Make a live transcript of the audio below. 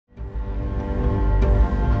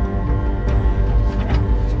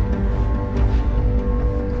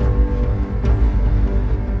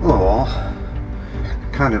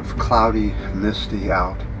kind of cloudy, misty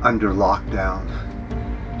out, under lockdown.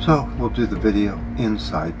 So we'll do the video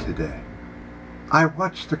inside today. I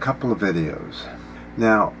watched a couple of videos.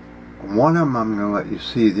 Now, one of them I'm going to let you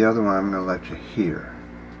see, the other one I'm going to let you hear.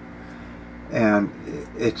 And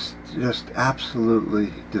it's just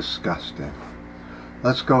absolutely disgusting.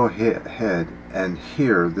 Let's go ahead and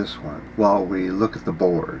hear this one while we look at the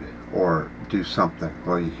board or do something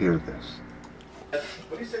while you hear this.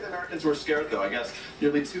 What do you say the Americans were scared, though? I guess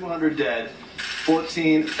nearly 200 dead,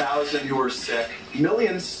 14,000 who are sick,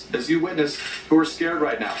 millions, as you witnessed, who are scared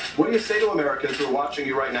right now. What do you say to Americans who are watching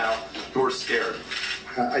you right now who are scared?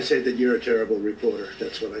 I say that you're a terrible reporter.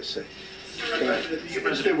 That's what I say. I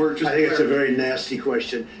think it's a very nasty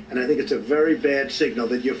question, and I think it's a very bad signal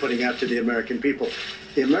that you're putting out to the American people.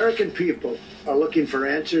 The American people are looking for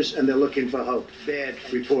answers, and they're looking for hope. Bad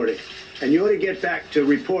reporting. And you ought to get back to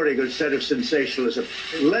reporting instead of sensationalism.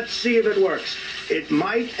 Let's see if it works. It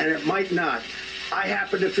might, and it might not. I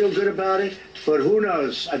happen to feel good about it, but who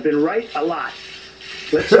knows? I've been right a lot.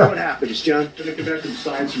 Let's see what happens, John. To get back to the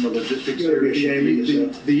science and the logistics here,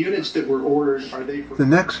 the units that were ordered, are they for... The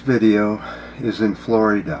next video is in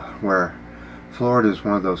Florida, where Florida is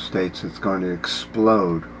one of those states that's going to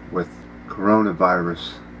explode with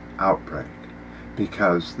coronavirus outbreak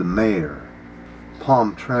because the mayor,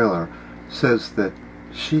 Palm Trailer, says that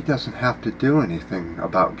she doesn't have to do anything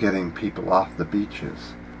about getting people off the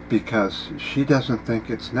beaches because she doesn't think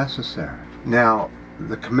it's necessary. Now,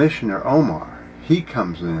 the Commissioner Omar, he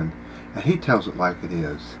comes in and he tells it like it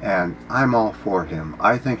is, and I'm all for him.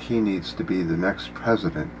 I think he needs to be the next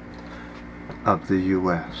president of the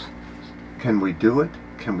U.S. Can we do it?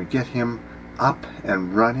 Can we get him up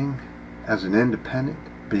and running as an independent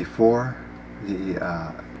before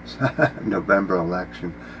the November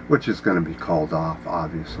election, which is going to be called off,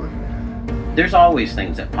 obviously? There's always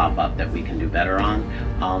things that pop up that we can do better on,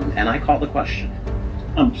 and I call the question.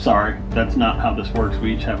 I'm sorry, that's not how this works.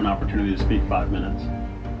 We each have an opportunity to speak 5 minutes.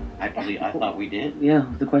 I thought we did. Yeah,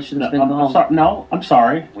 the question's been I'm called. I'm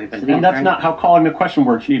sorry. And that's not how calling the question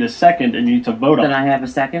works. You need a second and you need to vote on it. Then I have a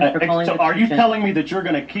second for calling the question. Are you telling me that you're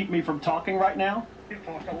going to keep me from talking right now?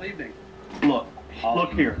 Look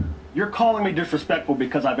here. You're calling me disrespectful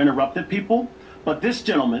because I've interrupted people, but this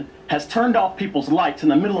gentleman has turned off people's lights in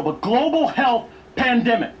the middle of a global health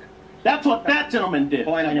pandemic. That's what that gentleman did.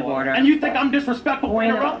 Point of order. And you think I'm disrespectful for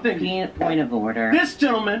interrupting? Point of order. This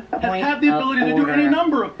gentleman has had the ability to do any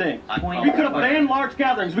number of things. We could have banned large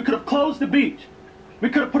gatherings. We could have closed the beach. We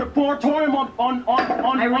could have put a moratorium on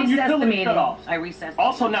utility shutoffs. I recessed.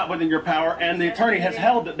 Also not within your power, and the attorney has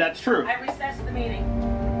held that that's true. I recessed the meeting.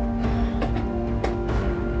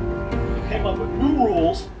 You came up with new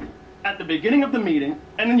rules at the beginning of the meeting,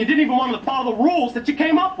 and then you didn't even want to follow the rules that you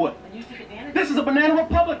came up with. This is a banana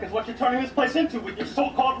republic is what you're turning this place into with your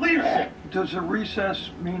so-called leadership. Does a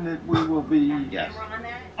recess mean that we will be... Yes.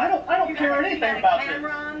 I don't care anything about this.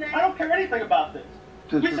 I don't care anything about this.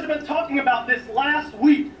 We should have been talking about this last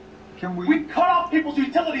week. We cut off people's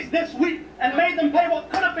utilities this week and made them pay what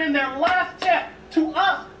could have been their last check to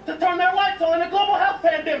us to turn their lights on in a global health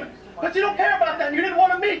pandemic. But you don't care about that and you didn't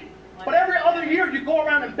want to meet. But every other year you go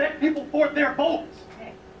around and beg people for their votes.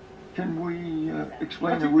 Can we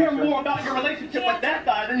explain but you care more about your relationship with that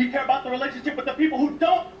guy than you care about the relationship with the people who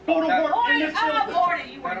don't go to work in this building. Order,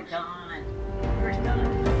 you are done. You're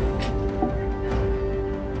done.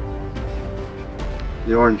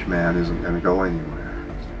 The orange man isn't going to go anywhere.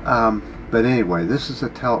 But anyway, this is a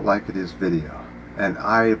Tell It Like It Is video, and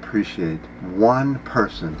I appreciate one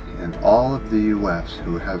person in all of the U.S.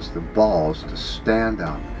 who has the balls to stand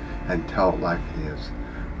up and tell it like it is.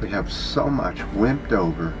 We have so much wimped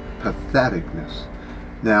over patheticness.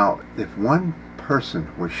 Now, if one person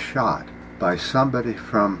was shot by somebody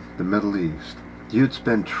from the Middle East, you'd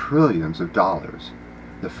spend trillions of dollars,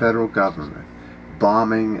 the federal government,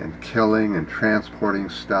 bombing and killing and transporting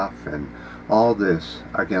stuff and all this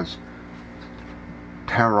against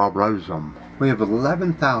terrorism. We have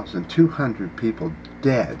 11,200 people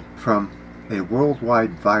dead from a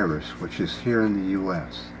worldwide virus which is here in the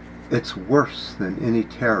U.S. It's worse than any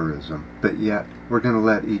terrorism, but yet we're going to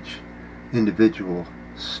let each individual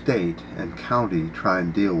state and county try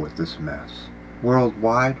and deal with this mess.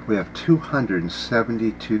 Worldwide, we have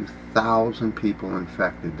 272,000 people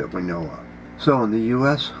infected that we know of. So in the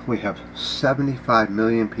U.S., we have 75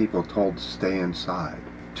 million people told to stay inside.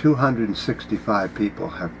 265 people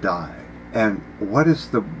have died. And what is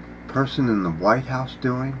the person in the White House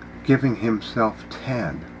doing? Giving himself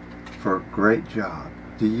 10 for a great job.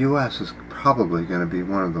 The U.S. is probably going to be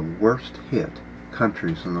one of the worst hit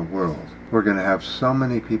countries in the world. We're going to have so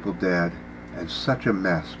many people dead. and such a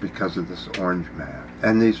mess because of this orange man.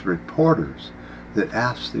 And these reporters that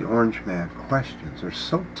ask the orange man questions are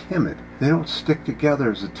so timid. They don't stick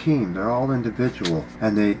together as a team. They're all individual,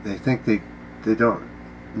 and they think they don't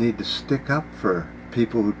need to stick up for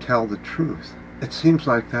people who tell the truth. It seems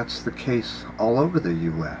like that's the case all over the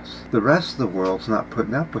U.S. The rest of the world's not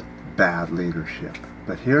putting up with bad leadership.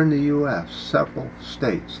 But here in the U.S., several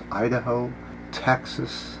states, Idaho,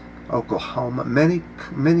 Texas, Oklahoma, many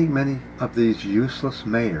of these useless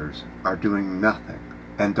mayors are doing nothing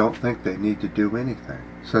and don't think they need to do anything,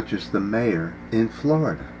 such as the mayor in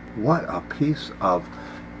Florida. What a piece of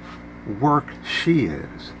work she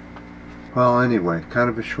is. Well, anyway, kind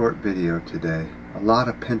of a short video today. A lot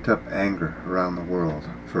of pent-up anger around the world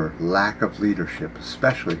for lack of leadership,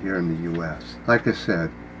 especially here in the U.S. Like I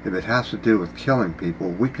said, if it has to do with killing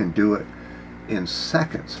people, we can do it in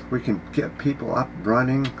seconds. We can get people up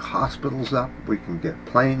running, hospitals up, we can get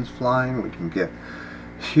planes flying, we can get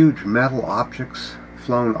huge metal objects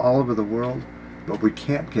flown all over the world, but we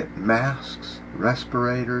can't get masks,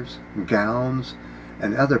 respirators, gowns,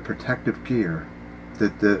 and other protective gear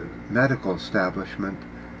that the medical establishment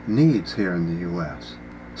needs here in the U.S.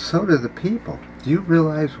 So do the people. Do you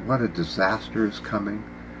realize what a disaster is coming?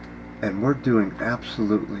 And we're doing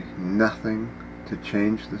absolutely nothing to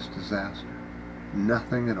change this disaster.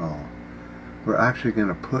 Nothing at all. We're actually going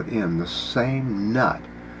to put in the same nut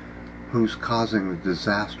who's causing the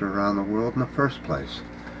disaster around the world in the first place.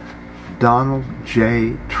 Donald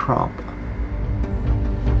J. Trump.